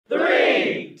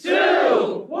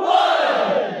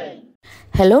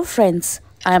Hello friends,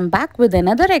 I am back with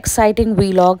another exciting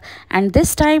vlog and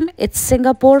this time it's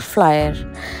Singapore Flyer.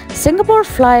 Singapore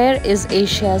Flyer is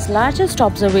Asia's largest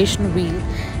observation wheel.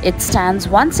 It stands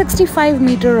 165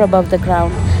 meters above the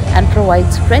ground and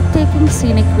provides breathtaking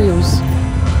scenic views.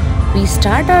 We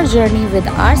start our journey with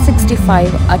R65,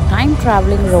 a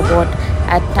time-traveling robot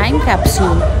at Time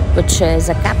Capsule, which shares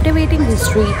a captivating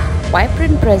history,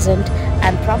 vibrant present,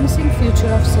 and promising future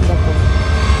of Singapore.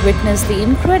 Witness the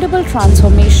incredible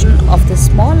transformation of this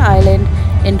small island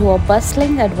into a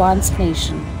bustling advanced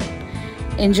nation.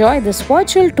 Enjoy this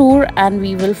virtual tour and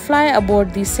we will fly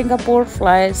aboard the Singapore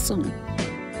Flyer soon.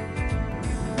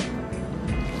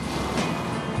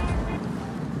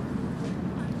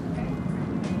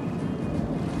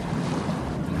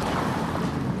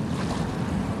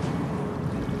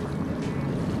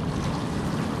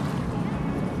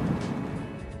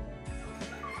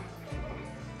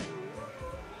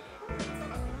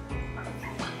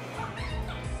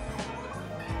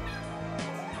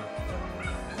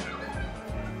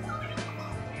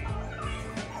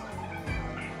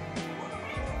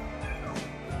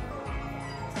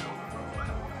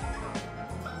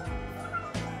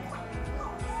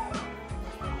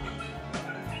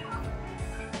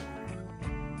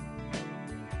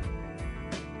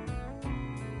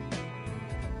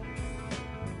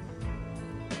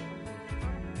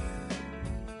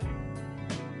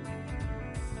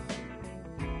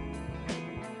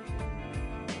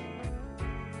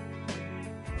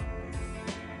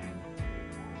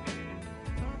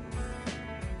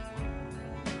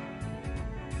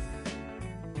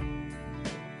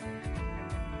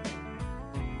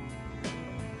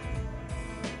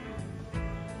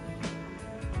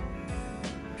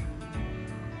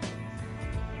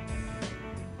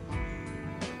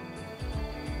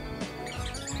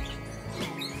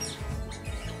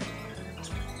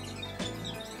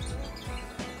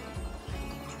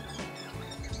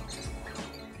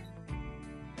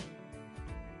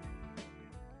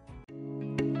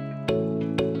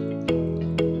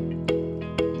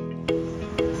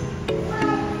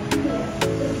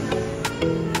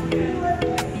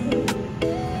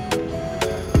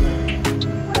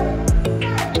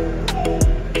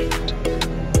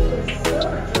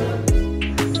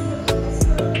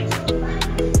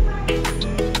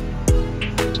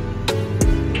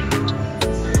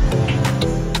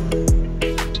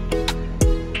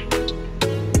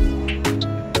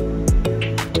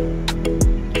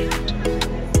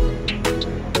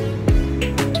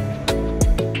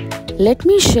 Let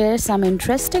me share some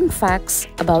interesting facts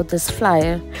about this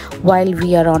flyer while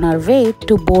we are on our way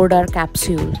to board our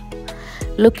capsule.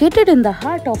 Located in the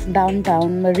heart of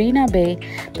downtown Marina Bay,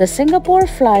 the Singapore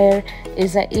Flyer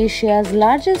is Asia's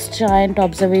largest giant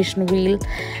observation wheel.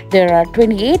 There are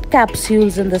 28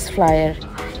 capsules in this flyer.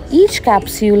 Each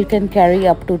capsule can carry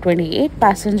up to 28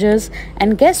 passengers,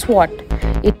 and guess what?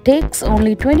 It takes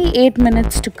only 28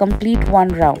 minutes to complete one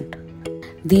round.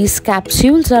 These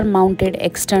capsules are mounted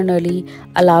externally,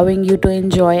 allowing you to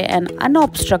enjoy an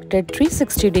unobstructed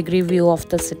 360-degree view of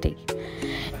the city.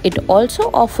 It also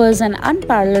offers an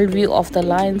unparalleled view of the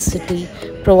Lion City,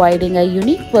 providing a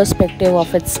unique perspective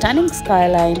of its stunning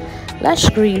skyline, lush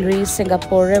greenery,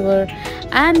 Singapore River,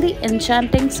 and the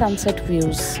enchanting sunset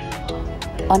views.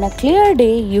 On a clear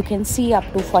day, you can see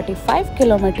up to 45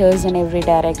 kilometers in every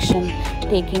direction,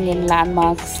 taking in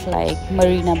landmarks like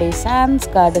Marina Bay Sands,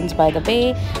 Gardens by the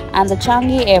Bay, and the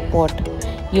Changi Airport.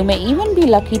 You may even be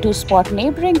lucky to spot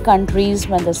neighboring countries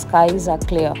when the skies are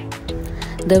clear.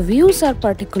 The views are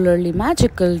particularly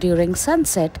magical during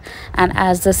sunset, and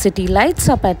as the city lights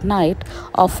up at night,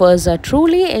 offers a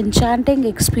truly enchanting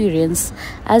experience,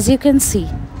 as you can see.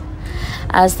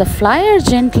 As the flyer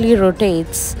gently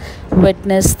rotates,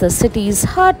 witness the city's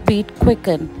heartbeat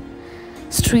quicken.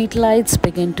 Streetlights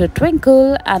begin to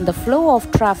twinkle and the flow of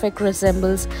traffic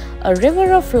resembles a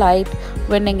river of light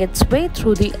winding its way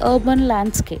through the urban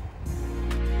landscape.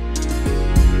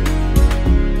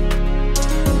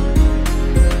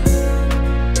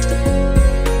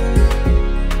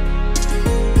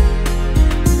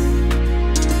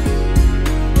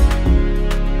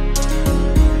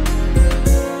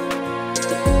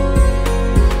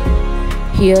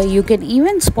 Here you can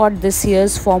even spot this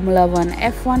year's Formula One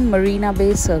F1 Marina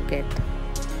Bay circuit.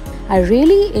 I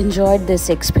really enjoyed this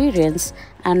experience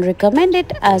and recommend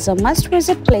it as a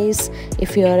must-visit place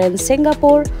if you are in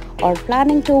Singapore or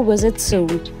planning to visit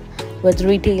soon. With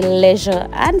retail, leisure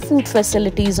and food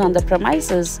facilities on the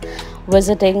premises,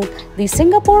 visiting the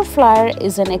Singapore Flyer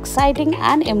is an exciting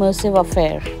and immersive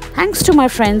affair. Thanks to my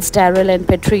friends Daryl and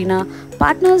Petrina,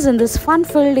 partners in this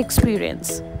fun-filled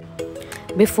experience.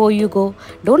 Before you go,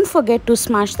 don't forget to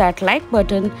smash that like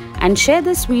button and share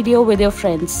this video with your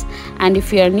friends. And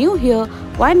if you are new here,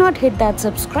 why not hit that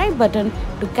subscribe button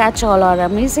to catch all our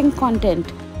amazing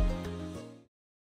content.